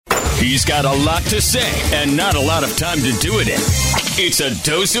He's got a lot to say and not a lot of time to do it in. It's a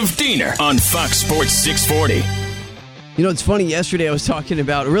dose of Diener on Fox Sports 640. You know, it's funny. Yesterday I was talking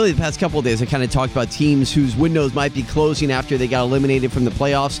about, really the past couple of days, I kind of talked about teams whose windows might be closing after they got eliminated from the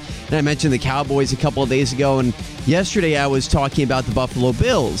playoffs. And I mentioned the Cowboys a couple of days ago. And yesterday I was talking about the Buffalo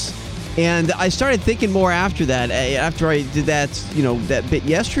Bills. And I started thinking more after that, after I did that, that bit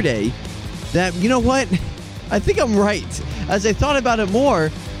yesterday, that, you know what? I think I'm right. As I thought about it more,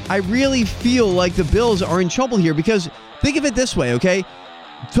 I really feel like the Bills are in trouble here because think of it this way, okay?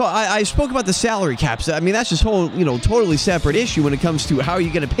 So I spoke about the salary caps. I mean, that's just whole, totally separate issue when it comes to how are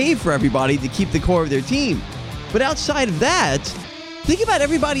you going to pay for everybody to keep the core of their team. But outside of that, think about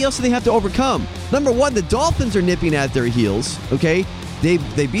everybody else that they have to overcome. Number one, the Dolphins are nipping at their heels, okay?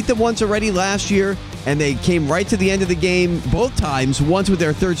 They beat them once already last year, and they came right to the end of the game both times, once with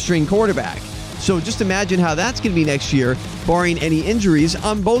their third-string quarterback. So just imagine how that's going to be next year, barring any injuries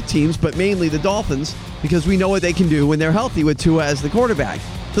on both teams, but mainly the Dolphins, because we know what they can do when they're healthy with Tua as the quarterback.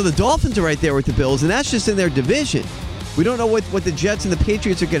 So the Dolphins are right there with the Bills, and that's just in their division. We don't know what the Jets and the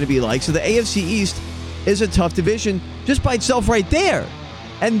Patriots are going to be like, so the AFC East is a tough division just by itself right there.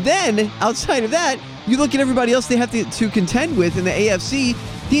 And then, outside of that, you look at everybody else they have to contend with in the AFC,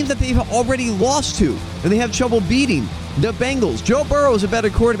 teams that they've already lost to, and they have trouble beating. The Bengals. Joe Burrow is a better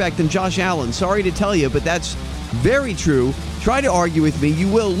quarterback than Josh Allen. Sorry to tell you, but that's very true. Try to argue with me, you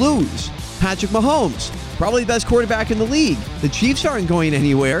will lose. Patrick Mahomes, probably the best quarterback in the league. The Chiefs aren't going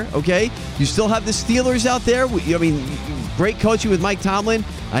anywhere, okay? You still have the Steelers out there. I mean, great coaching with Mike Tomlin.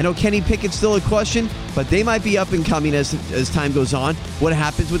 I know Kenny Pickett's still a question, but they might be up and coming as time goes on. What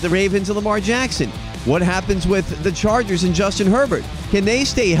happens with the Ravens and Lamar Jackson? What happens with the Chargers and Justin Herbert? Can they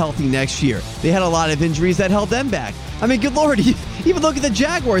stay healthy next year? They had a lot of injuries that held them back. I mean, good Lord, even look at the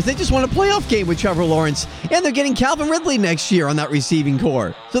Jaguars. They just won a playoff game with Trevor Lawrence, and they're getting Calvin Ridley next year on that receiving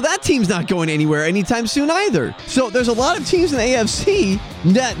core. So that team's not going anywhere anytime soon either. So there's a lot of teams in the AFC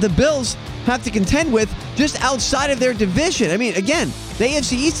that the Bills have to contend with just outside of their division. I mean, again, the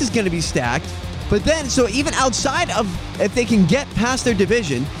AFC East is going to be stacked. But then, so even outside of, if they can get past their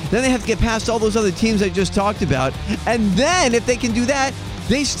division, then they have to get past all those other teams I just talked about. And then, if they can do that,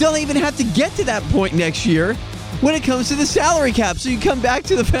 they still even have to get to that point next year when it comes to the salary cap. So you come back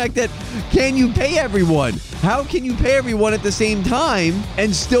to the fact that, can you pay everyone? How can you pay everyone at the same time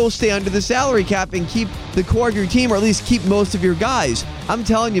and still stay under the salary cap and keep the core of your team, or at least keep most of your guys? I'm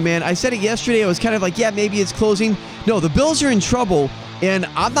telling you, man, I said it yesterday. I was kind of like, yeah, maybe it's closing. No, the Bills are in trouble. And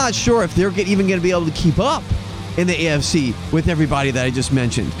I'm not sure if they're even going to be able to keep up in the AFC with everybody that I just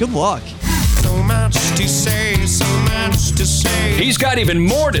mentioned. Good luck. So much to say, so much to say. He's got even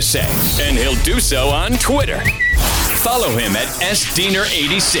more to say, and he'll do so on Twitter. Follow him at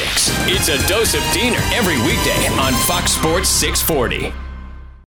SDiener86. It's a dose of Diener every weekday on Fox Sports 640.